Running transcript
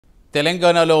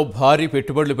తెలంగాణలో భారీ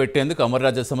పెట్టుబడులు పెట్టేందుకు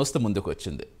అమరరాజా సంస్థ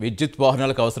ముందుకొచ్చింది. విద్యుత్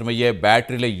వాహనాలకు అవసరమయ్యే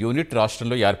బ్యాటరీల యూనిట్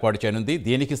రాష్ట్రంలో ఏర్పాటు చేయనుంది.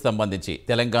 దీనికి సంబంధించి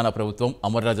తెలంగాణ ప్రభుత్వం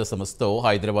అమరరాజా సంస్థతో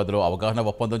హైదరాబాద్లో అవగాహన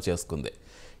ఒప్పందం చేసుకుంది.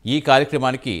 ఈ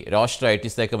కార్యక్రమానికి రాష్ట్ర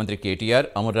ఐటీ శాఖ మంత్రి కేటీఆర్,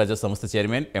 అమరరాజా సంస్థ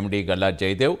chairman MD Galla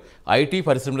Jayadev, IT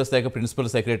పరిశ్రమల శాఖ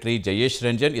ప్రిన్సిపల్ సెక్రటరీ జయేష్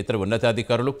రంజన్, ఇతర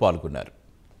ఉన్నతాధికారులు పాల్గొన్నారు.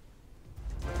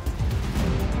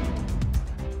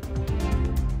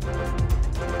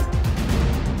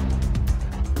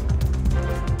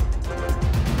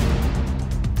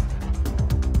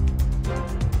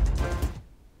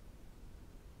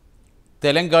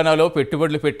 తెలంగాణలో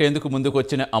పెట్టుబడులు పెట్టేందుకు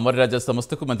ముందుకొచ్చిన అమరరాజా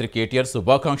సంస్థకు మంత్రి కేటీఆర్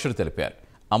శుభాకాంక్షలు తెలిపారు.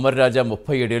 అమరరాజా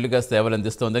 37 ఏళ్లుగా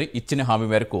సేవలందిస్తోందని, ఇచ్చిన హామీ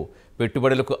మేరకు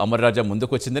పెట్టుబడులకు అమరరాజా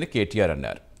ముందుకొచ్చిందని కేటీఆర్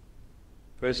అన్నారు.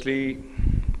 Firstly,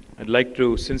 I'd like to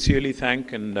sincerely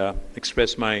thank and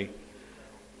express my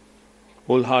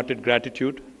wholehearted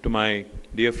gratitude to my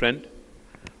dear friend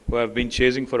who I've been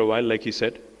chasing for a while, like he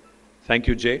said. Thank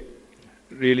you, Jay.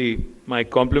 Really, my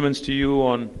compliments to you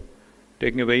on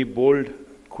taking a very bold,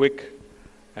 quick,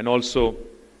 and also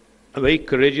a very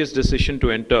courageous decision to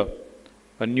enter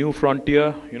a new frontier,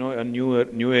 a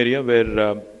new area where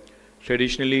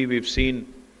traditionally we've seen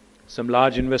some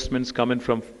large investments coming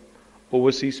from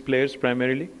overseas players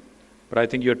primarily. But I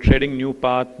think you're treading new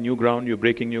path, new ground, you're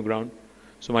breaking new ground.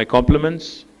 So my compliments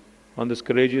on this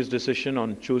courageous decision on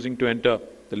choosing to enter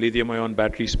the lithium-ion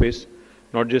battery space,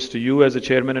 not just to you as the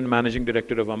chairman and managing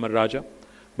director of Amara,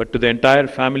 but to the entire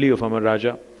family of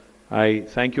Amara. I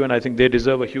thank you, and I think they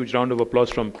deserve a huge round of applause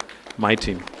from my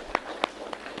team.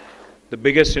 The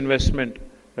biggest investment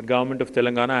that government of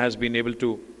Telangana has been able to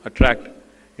attract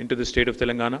into the state of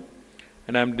Telangana,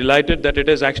 and I'm delighted that it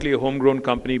is actually a homegrown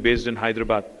company based in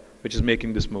Hyderabad which is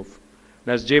making this move. And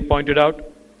as Jay pointed out,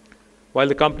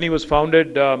 while the company was founded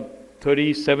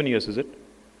 37 years,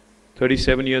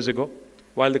 37 years ago,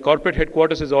 while the corporate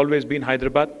headquarters has always been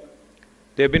Hyderabad,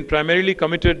 they have been primarily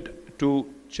committed to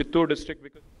Chittoor district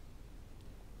because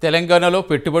తెలంగాణలో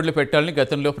పెట్టుబడులు పెట్టాలని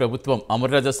గతంలో ప్రభుత్వం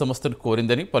అమరరాజా సంస్థను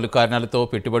కోరిందని, పలు కారణాలతో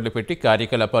పెట్టుబడులు పెట్టి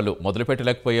కార్యకలాపాలు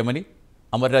మొదలుపెట్టలేకపోయామని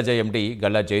అమరరాజా ఎండీ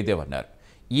గల్లా జయదేవ్ అన్నారు.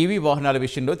 ఈవీ వాహనాల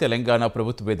విషయంలో తెలంగాణ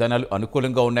ప్రభుత్వ విధానాలు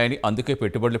అనుకూలంగా ఉన్నాయని, అందుకే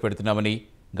పెట్టుబడులు పెడుతున్నామని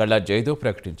గల్లా జయదేవ్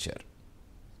ప్రకటించారు.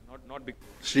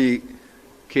 శ్రీ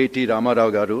కేటీ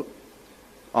రామారావు గారు,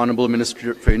 Honorable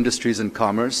Minister for Industries and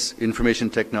Commerce, Information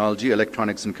Technology,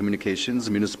 Electronics and Communications,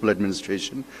 Municipal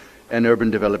Administration and Urban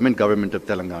Development, Government of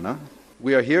Telangana.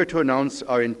 We are here to announce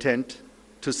our intent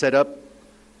to set up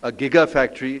a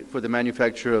gigafactory for the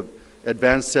manufacture of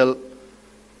advanced cell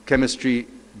chemistry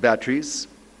batteries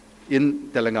in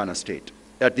Telangana state.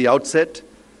 At the outset,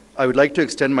 I would like to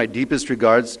extend my deepest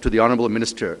regards to the Honorable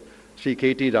Minister, Sri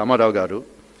K.T. Ramarao Garu,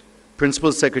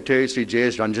 Principal Secretary Sri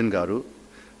Jayesh Ranjan Garu,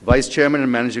 Vice Chairman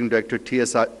and Managing Director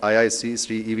TSIIC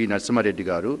Sri E.V. Narasimha Reddy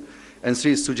Garu, and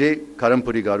Sri Sujay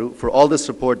Karampuri Garu for all the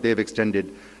support they have extended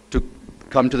to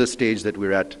come to the stage that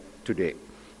we're at today.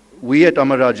 We at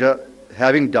Amara,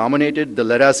 having dominated the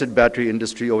lead-acid battery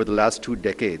industry over the last 2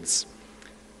 decades,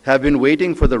 have been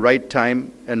waiting for the right time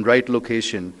and right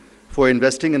location for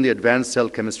investing in the advanced cell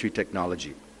chemistry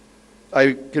technology. I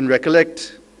can recollect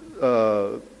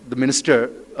the minister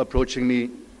approaching me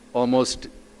almost,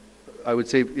 I would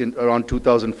say, in around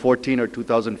 2014 or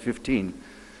 2015,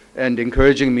 and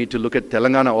encouraging me to look at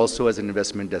Telangana also as an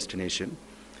investment destination.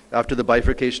 After the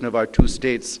bifurcation of our 2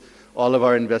 states, all of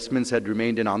our investments had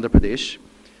remained in Andhra Pradesh.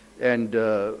 And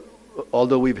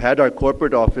although we've had our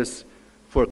corporate office